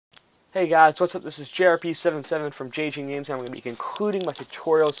Hey guys, what's up? This is JRP77 from JG Games, and I'm going to be concluding my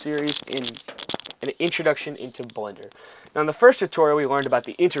tutorial series in an introduction into Blender. Now in the first tutorial we learned about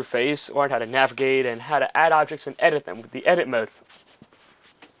the interface, learned how to navigate and how to add objects and edit them with the edit mode.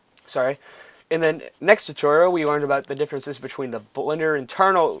 In the next tutorial we learned about the differences between the Blender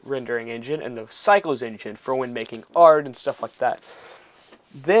internal rendering engine and the Cycles engine for when making art and stuff like that.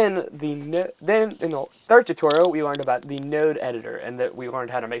 Then in the third tutorial we learned about the node editor, and that we learned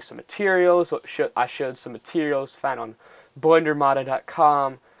how to make some materials. I showed some materials found on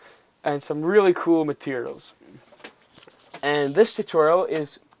blendermodda.com and some really cool materials. And this tutorial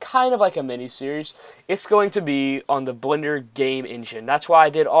is kind of like a mini-series. It's going to be on the Blender game engine. That's why I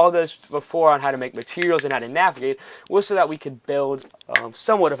did all this before on how to make materials and how to navigate, was so that we could build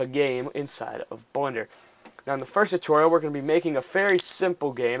somewhat of a game inside of Blender. Now in the first tutorial we're going to be making a very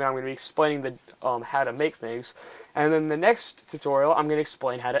simple game, and I'm going to be explaining the how to make things. And then the next tutorial I'm going to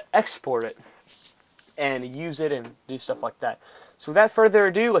explain how to export it and use it and do stuff like that. So without further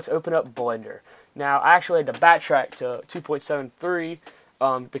ado, let's open up Blender. Now I actually had to backtrack to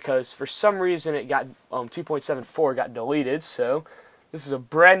 2.73 because for some reason it got 2.74 got deleted. So this is a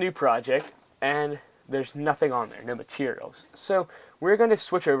brand new project and there's nothing on there, no materials. So we're going to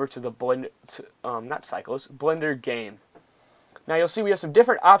switch over to the Blender, not Cycles, Blender game. Now you'll see we have some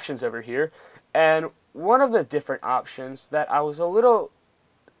different options over here, and one of the different options that I was a little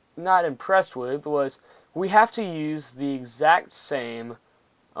not impressed with was we have to use the exact same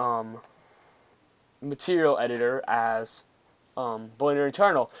material editor as Blender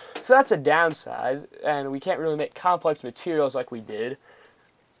internal. So that's a downside, and we can't really make complex materials like we did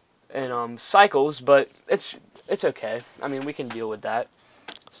in Cycles, but it's okay. I mean, we can deal with that.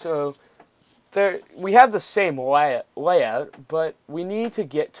 So we have the same layout, but we need to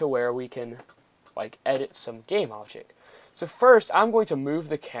get to where we can like edit some game object. So first, I'm going to move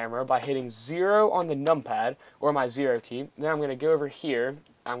the camera by hitting 0 on the numpad, or my 0 key. Then I'm going to go over here.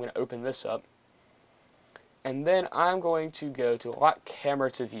 I'm going to open this up. And then I'm going to go to lock camera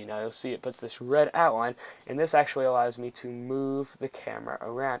to view. Now you'll see it puts this red outline, and this actually allows me to move the camera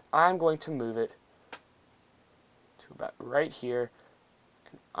around. I'm going to move it to about right here,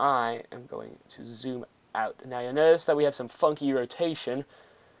 and I am going to zoom out. Now you'll notice that we have some funky rotation,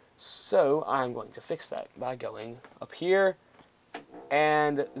 so I'm going to fix that by going up here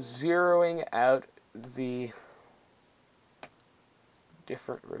and zeroing out the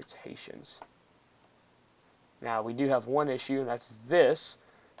different rotations. Now we do have one issue, and that's this.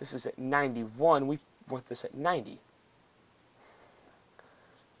 This is at 91. We want this at 90.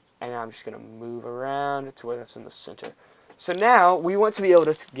 And I'm just going to move around to where that's in the center. So now we want to be able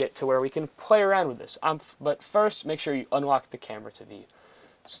to get to where we can play around with this. But first, make sure you unlock the camera to view.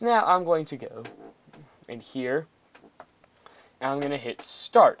 So now I'm going to go in here, and I'm going to hit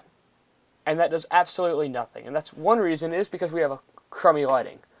start. And that does absolutely nothing. And that's one reason is because we have a crummy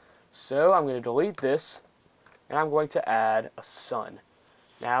lighting. So I'm going to delete this, and I'm going to add a sun.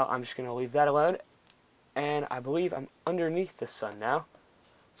 Now I'm just going to leave that alone, and I believe I'm underneath the sun now.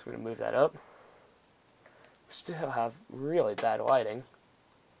 So I'm going to move that up. Still have really bad lighting.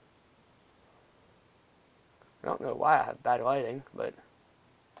 I don't know why I have bad lighting, but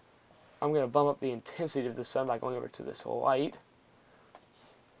I'm going to bump up the intensity of the sun by going over to this light.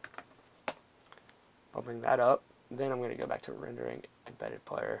 Bumping that up. Then I'm going to go back to rendering embedded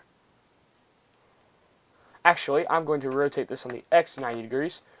player. Actually, I'm going to rotate this on the X 90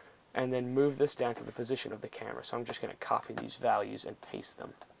 degrees and then move this down to the position of the camera. So I'm just going to copy these values and paste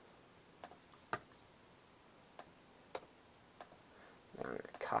them. Now I'm going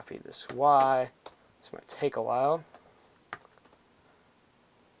to copy this Y. This might take a while.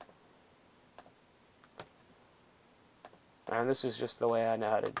 And this is just the way I know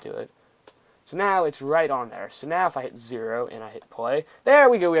how to do it. So now it's right on there. So now if I hit 0 and I hit play,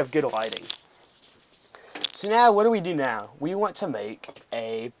 there we go, we have good lighting. So now what do we do now? We want to make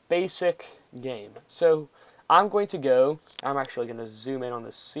a basic game. So I'm going to go, I'm actually going to zoom in on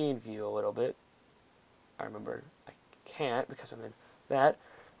the scene view a little bit. I remember I can't because I'm in that.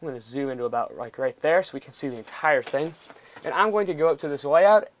 I'm going to zoom into about like right there so we can see the entire thing. And I'm going to go up to this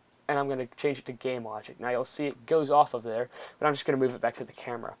layout and I'm going to change it to game logic. Now you'll see it goes off of there, but I'm just going to move it back to the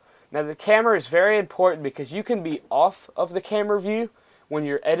camera. Now the camera is very important because you can be off of the camera view when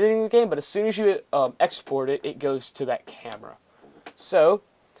you're editing the game, but as soon as you export it, it goes to that camera. So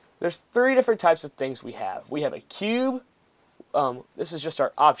there's 3 different types of things we have. We have a cube. This is just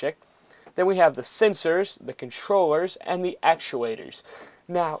our object. Then we have the sensors, the controllers, and the actuators.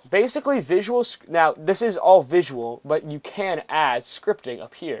 Now, basically now this is all visual, but you can add scripting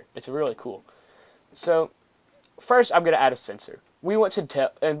up here. It's really cool. So first I'm going to add a sensor. we want to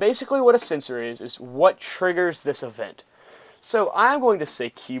tell, and basically what a sensor is what triggers this event. So I'm going to say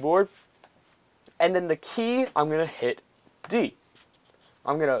keyboard, and then the key, I'm going to hit D.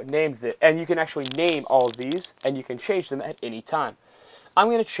 I'm going to name this, and you can actually name all of these, and you can change them at any time. I'm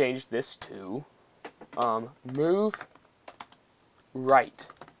going to change this to move right.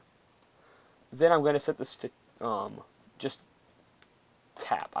 Then I'm going to set this to just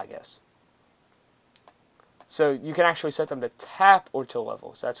tap, I guess. So you can actually set them to tap or to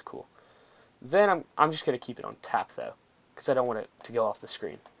level, so that's cool. Then I'm just going to keep it on tap, though, because I don't want it to go off the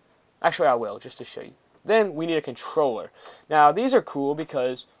screen. Actually, I will, just to show you. Then we need a controller. Now, these are cool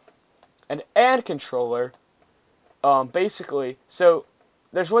because an AND controller, basically, so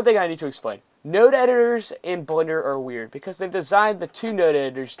there's one thing I need to explain. Node editors in Blender are weird because they've designed the two node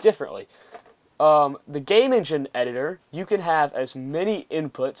editors differently. The game engine editor, you can have as many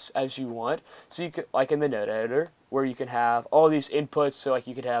inputs as you want. So you could, like in the node editor, where you can have all these inputs. So like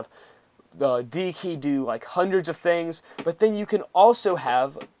you could have the D key do like hundreds of things, but then you can also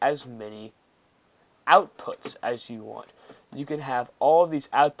have as many outputs as you want. You can have all of these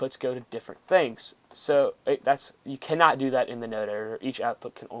outputs go to different things. So you cannot do that in the node editor. Each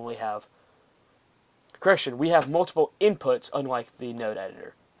output can only have, correction, we have multiple inputs unlike the node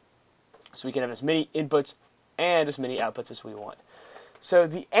editor. So we can have as many inputs and as many outputs as we want. So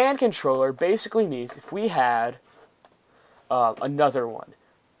the AND controller basically means if we had another one,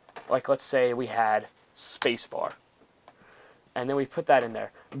 like let's say we had spacebar, and then we put that in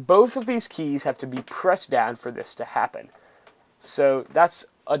there. Both of these keys have to be pressed down for this to happen. So that's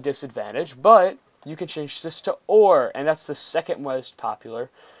a disadvantage, but you can change this to OR, and that's the second most popular.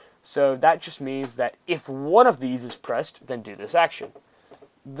 So that just means that if one of these is pressed, then do this action.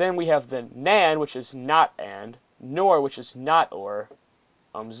 Then we have the NAND, which is not AND, NOR, which is not OR,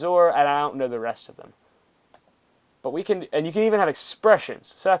 XOR, and I don't know the rest of them. But we can, and you can even have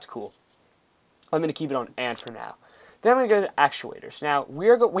expressions, so that's cool. I'm going to keep it on AND for now. Then I'm going to go to actuators. Now,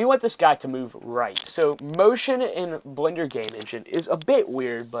 we want this guy to move right. So motion in Blender Game Engine is a bit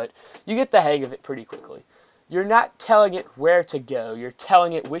weird, but you get the hang of it pretty quickly. You're not telling it where to go, you're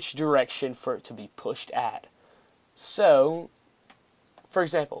telling it which direction for it to be pushed at. So, for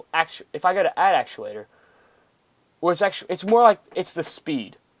example, if I go to add actuator, well, it's more like it's the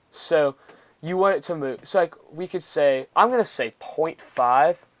speed. So you want it to move. So like we could say, I'm going to say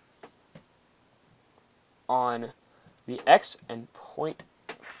 0.5 on the X and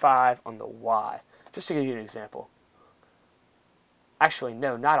 0.5 on the Y, just to give you an example. Actually,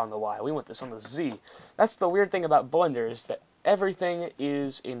 no, not on the Y. We want this on the Z. That's the weird thing about Blender, is that everything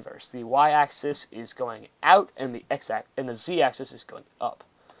is inverse. The Y-axis is going out, and the Z-axis is going up.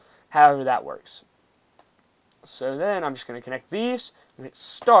 However that works. So then I'm just going to connect these, and hit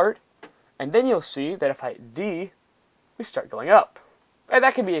start, and then you'll see that if I hit D, we start going up. And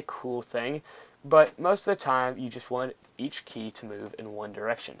that can be a cool thing, but most of the time you just want each key to move in one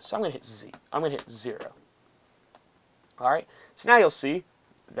direction. So I'm going to hit Z. I'm going to hit 0. Alright, so now you'll see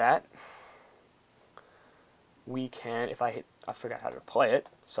that we can, if I forgot how to play it,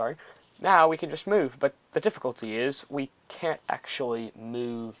 sorry. Now we can just move, but the difficulty is we can't actually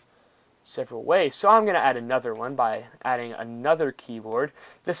move several ways. So I'm going to add another one by adding another keyboard,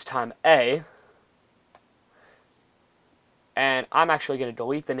 this time A. And I'm actually going to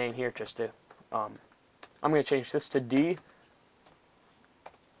delete the name here just to, I'm going to change this to D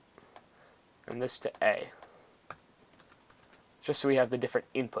and this to A. Just so we have the different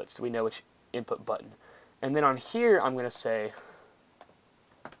inputs, so we know which input button. And then on here, I'm going to say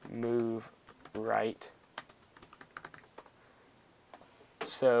move right.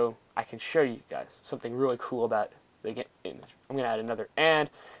 So I can show you guys something really cool about the image. I'm going to add another and.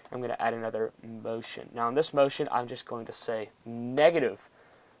 I'm going to add another motion. Now on this motion, I'm just going to say negative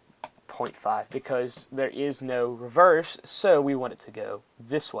 0.5 because there is no reverse, so we want it to go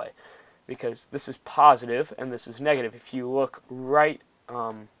this way. Because this is positive and this is negative. If you look right,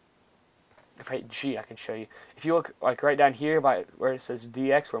 if I hit G, I can show you. If you look like right down here by where it says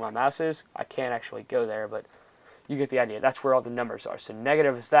DX, where my mouse is, I can't actually go there, but you get the idea. That's where all the numbers are. So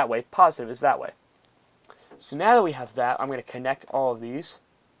negative is that way, positive is that way. So now that we have that, I'm going to connect all of these,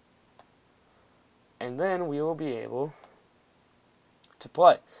 and then we will be able to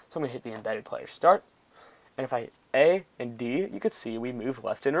play. So I'm going to hit the embedded player start, and if I hit A and D, you can see we move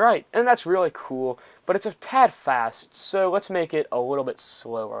left and right. And that's really cool, but it's a tad fast, so let's make it a little bit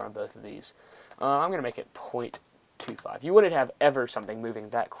slower on both of these. I'm going to make it 0.25. You wouldn't have ever something moving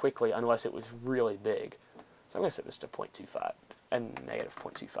that quickly unless it was really big. So I'm going to set this to 0.25 and negative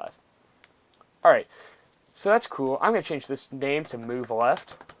 0.25. Alright, so that's cool. I'm going to change this name to move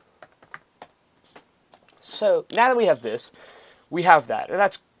left. So now that we have this, we have that, and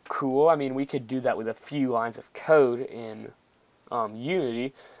that's cool. I mean, we could do that with a few lines of code in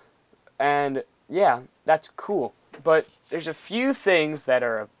Unity, and yeah, that's cool. But there's a few things that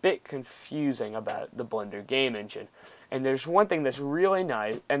are a bit confusing about the Blender game engine, and there's one thing that's really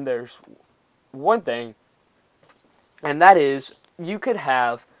nice, and there's one thing, and that is you could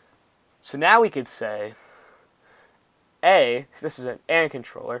have. So now we could say A. This is an AND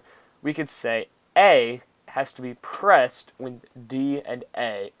controller. We could say A has to be pressed when D and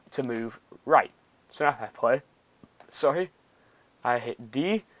A to move right. So now if I play, sorry, I hit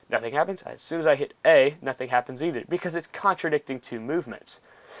D, nothing happens. As soon as I hit A, nothing happens either, because it's contradicting two movements.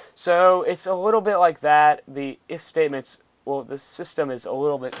 So it's a little bit like that. The if statements, well, the system is a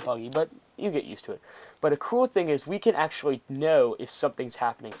little bit buggy, but you get used to it. But a cool thing is we can actually know if something's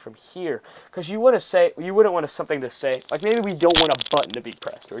happening from here, because you wouldn't want something to say, like maybe we don't want a button to be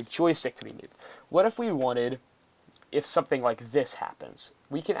pressed or a joystick to be moved. What if we wanted, if something like this happens,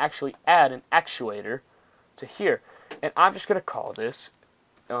 we can actually add an actuator to here, and I'm just going to call this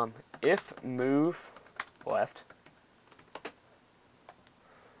if move left,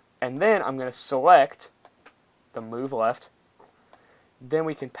 and then I'm going to select the move left. Then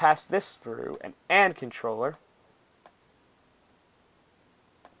we can pass this through an AND controller,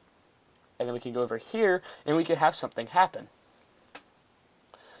 and then we can go over here and we could have something happen.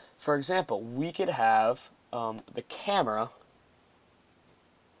 For example, we could have the camera.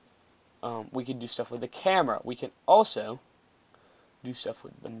 We can do stuff with the camera. We can also do stuff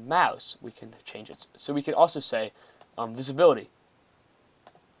with the mouse. We can change it. So we could also say visibility.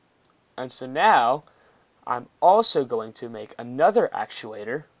 And so now I'm also going to make another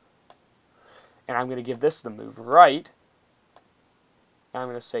actuator, and I'm going to give this the move right. And I'm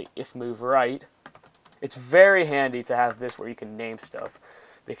going to say if move right. It's very handy to have this where you can name stuff,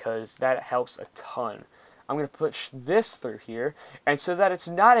 because that helps a ton. I'm going to push this through here, and so that it's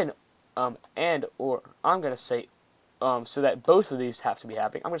not an and or, I'm going to say so that both of these have to be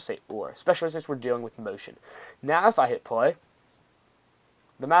happening, I'm going to say or, especially since we're dealing with motion. Now if I hit play,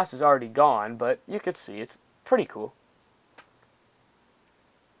 the mouse is already gone, but you can see it's pretty cool.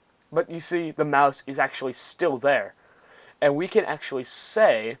 But you see the mouse is actually still there. And we can actually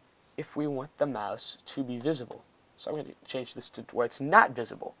say if we want the mouse to be visible. So I'm going to change this to where it's not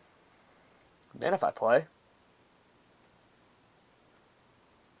visible. Then if I play,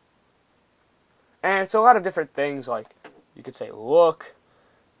 and it's a lot of different things, like you could say look,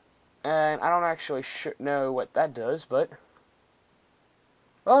 and I don't actually know what that does, but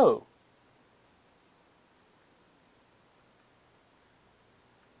oh,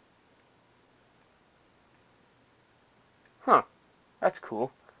 huh, that's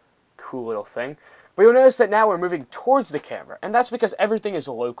cool. Cool little thing. But you'll notice that now we're moving towards the camera, and that's because everything is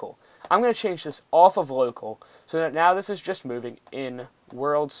local. I'm going to change this off of local so that now this is just moving in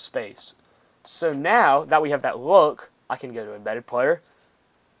world space. So now that we have that look, I can go to embedded player,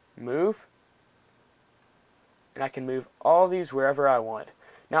 move, and I can move all these wherever I want.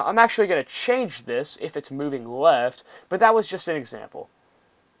 Now I'm actually going to change this if it's moving left, but that was just an example.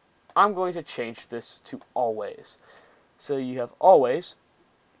 I'm going to change this to always. So you have always,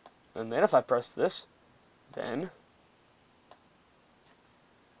 and then if I press this, then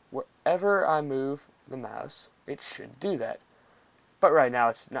wherever I move the mouse, it should do that. But right now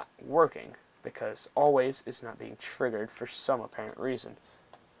it's not working because always is not being triggered for some apparent reason.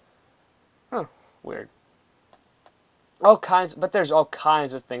 Huh, weird. But there's all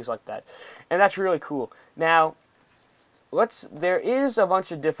kinds of things like that. And that's really cool. Now, there is a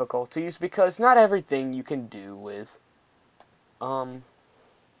bunch of difficulties because not everything you can do with well,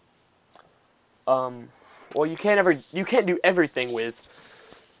 you can't do everything with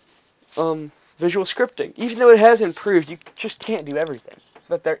visual scripting. Even though it has improved, you just can't do everything.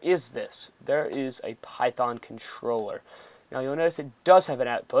 But there is this. There is a Python controller. Now you'll notice it does have an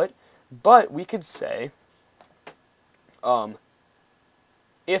output, but we could say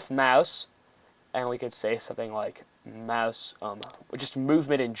if mouse, and we could say something like mouse, just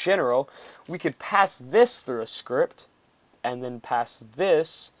movement in general. We could pass this through a script, and then pass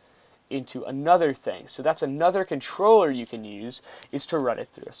this into another thing. So that's another controller you can use, is to run it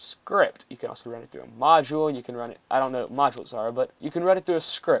through a script. You can also run it through a module. You can run it, I don't know what modules are, but you can run it through a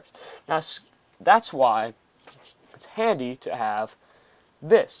script. Now that's why it's handy to have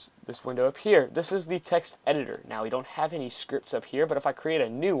this window up here. This is the text editor. Now we don't have any scripts up here, but if I create a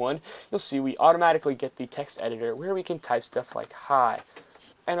new one, you'll see we automatically get the text editor where we can type stuff like hi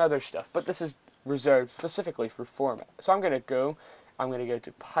and other stuff. But this is reserved specifically for format. So I'm going to go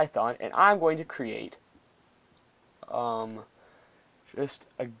to Python, and I'm going to create just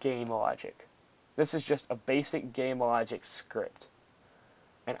a game logic. This is just a basic game logic script.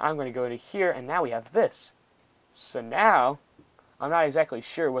 And I'm going to go into here, and now we have this. So now, I'm not exactly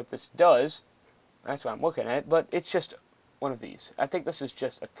sure what this does. That's what I'm looking at, but it's just one of these. I think this is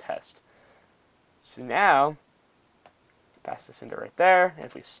just a test. So now, pass this into right there, and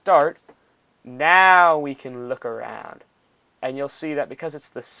if we start, now we can look around. And you'll see that because it's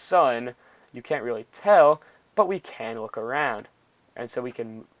the sun, you can't really tell, but we can look around. And so we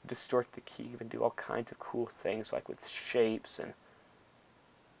can distort the cube and do all kinds of cool things, like with shapes and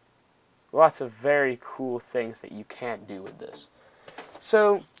lots of very cool things that you can't do with this.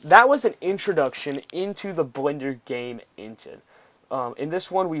 So that was an introduction into the Blender game engine. In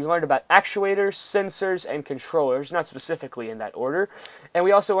this one, we learned about actuators, sensors, and controllers, not specifically in that order. And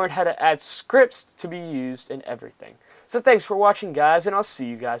we also learned how to add scripts to be used in everything. So thanks for watching, guys, and I'll see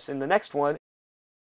you guys in the next one.